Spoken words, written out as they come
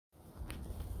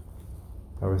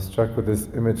I was struck with this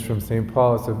image from St.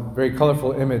 Paul. It's a very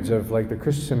colorful image of like the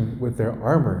Christian with their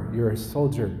armor. You're a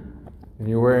soldier, and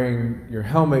you're wearing your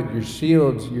helmet, your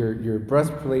shield, your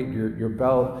breastplate, your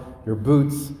belt, your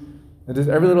boots. And just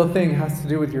every little thing has to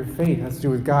do with your faith, has to do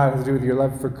with God, has to do with your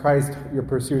love for Christ, your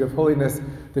pursuit of holiness,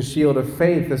 the shield of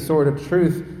faith, the sword of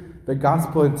truth, the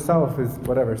gospel itself is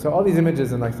whatever. So all these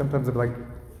images, and like sometimes I'm like,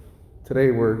 today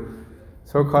we're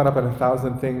so caught up in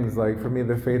 1,000 things. Like for me,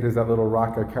 the faith is that little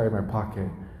rock I carry in my pocket.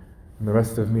 And the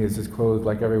rest of me is just clothed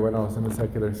like everyone else in the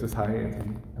secular society.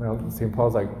 And St.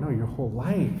 Paul's like, no, your whole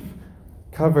life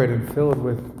covered and filled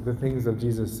with the things of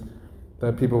Jesus,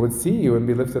 that people would see you and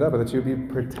be lifted up, and that you would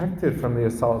be protected from the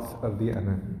assaults of the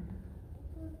enemy.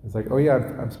 It's like, oh yeah,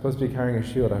 I'm supposed to be carrying a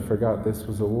shield. I forgot this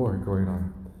was a war going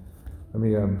on. Let me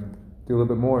do a little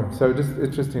bit more. So just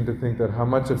interesting to think that how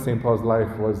much of St. Paul's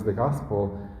life was the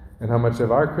gospel, and how much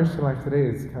of our Christian life today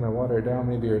is kind of watered down,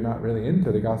 maybe, or not really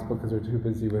into the gospel because we're too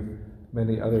busy with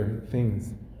many other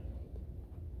things.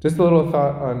 Just a little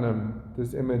thought on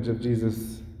this image of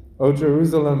Jesus. O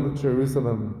Jerusalem,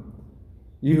 Jerusalem,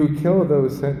 you who kill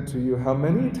those sent to you, how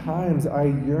many times I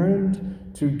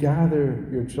yearned to gather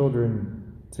your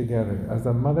children together, as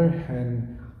a mother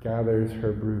hen gathers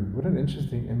her brood. What an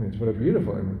interesting image. What a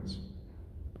beautiful image.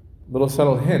 Little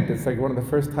subtle hint. It's like one of the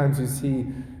first times you see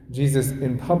Jesus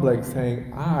in public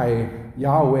saying, I,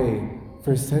 Yahweh,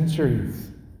 for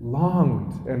centuries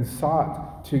longed and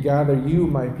sought to gather you,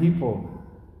 my people.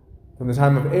 From the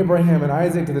time of Abraham and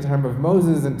Isaac to the time of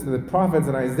Moses and to the prophets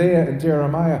and Isaiah and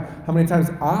Jeremiah, how many times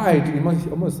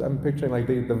I'm picturing like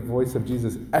the voice of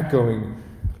Jesus echoing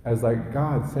as like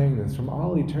God saying this. From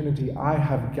all eternity, I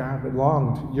have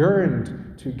longed,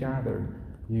 yearned to gather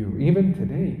you. Even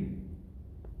today,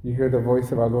 you hear the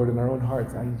voice of our Lord in our own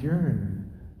hearts. I yearn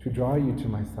to draw you to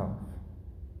myself.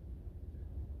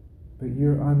 But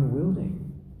you're unwilling.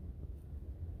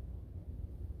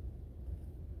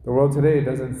 The world today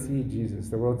doesn't see Jesus.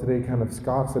 The world today kind of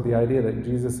scoffs at the idea that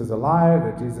Jesus is alive,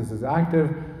 that Jesus is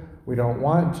active. We don't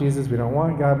want Jesus. We don't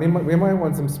want God. We might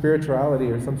want some spirituality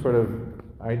or some sort of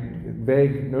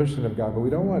vague notion of God, but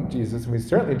we don't want Jesus, and we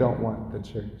certainly don't want the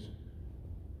church.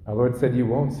 Our Lord said, you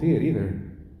won't see it either.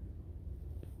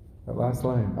 That last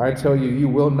line, I tell you, you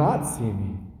will not see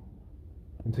me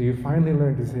until you finally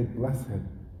learn to say, blessed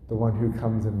the one who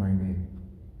comes in my name.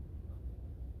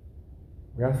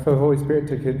 We ask for the Holy Spirit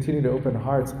to continue to open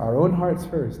hearts, our own hearts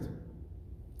first.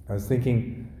 I was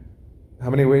thinking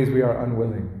how many ways we are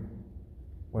unwilling.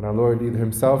 When our Lord either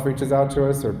himself reaches out to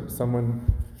us, or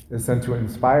someone is sent to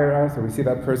inspire us, or we see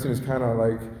that person who's kind of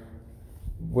like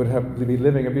would have to be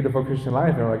living a beautiful Christian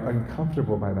life, and we're like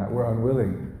uncomfortable by that. We're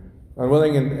unwilling.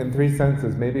 Unwilling in three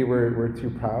senses. Maybe we're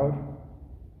too proud.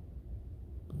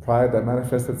 Pride that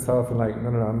manifests itself in like, no,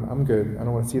 I'm good. I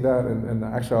don't want to see that. And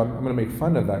actually, I'm going to make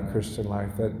fun of that Christian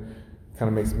life that kind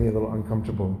of makes me a little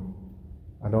uncomfortable.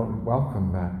 I don't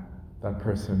welcome that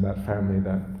person, that family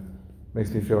that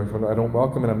makes me feel uncomfortable. I don't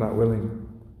welcome it. I'm not willing.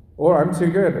 Or I'm too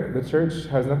good. The church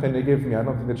has nothing to give me. I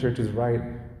don't think the church is right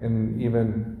in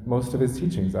even most of its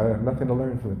teachings. I have nothing to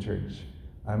learn from the church.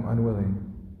 I'm unwilling.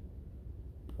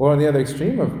 Or on the other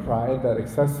extreme of pride, that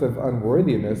excessive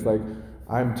unworthiness, like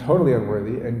I'm totally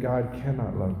unworthy and God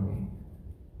cannot love me.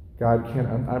 God can't,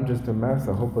 I'm just a mess,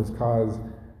 a hopeless cause.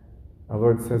 Our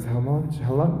Lord says, how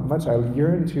much I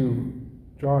yearn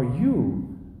to draw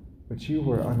you, but you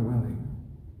were unwilling.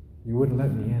 You wouldn't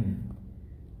let me in.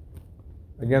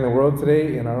 Again, the world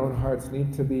today and our own hearts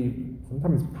need to be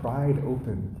sometimes pride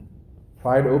open.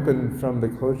 Pride open from the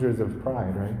closures of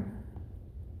pride, right?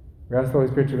 We ask the Holy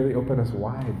Spirit to really open us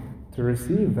wide, to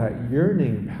receive that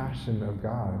yearning passion of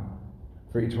God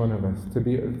for each one of us, to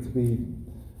be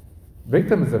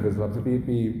victims of his love, to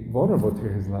be vulnerable to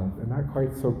his love, and not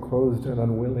quite so closed and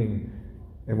unwilling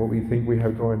in what we think we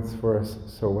have going for us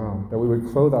so well. That we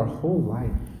would clothe our whole life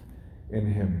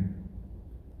in him.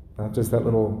 Not just that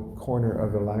little corner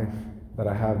of the life that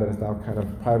I have that is now kind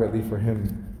of privately for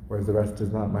him, whereas the rest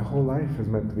is not. My whole life is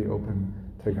meant to be open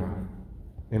to God.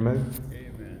 Amen?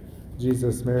 Amen.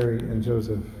 Jesus, Mary, and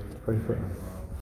Joseph, pray for us.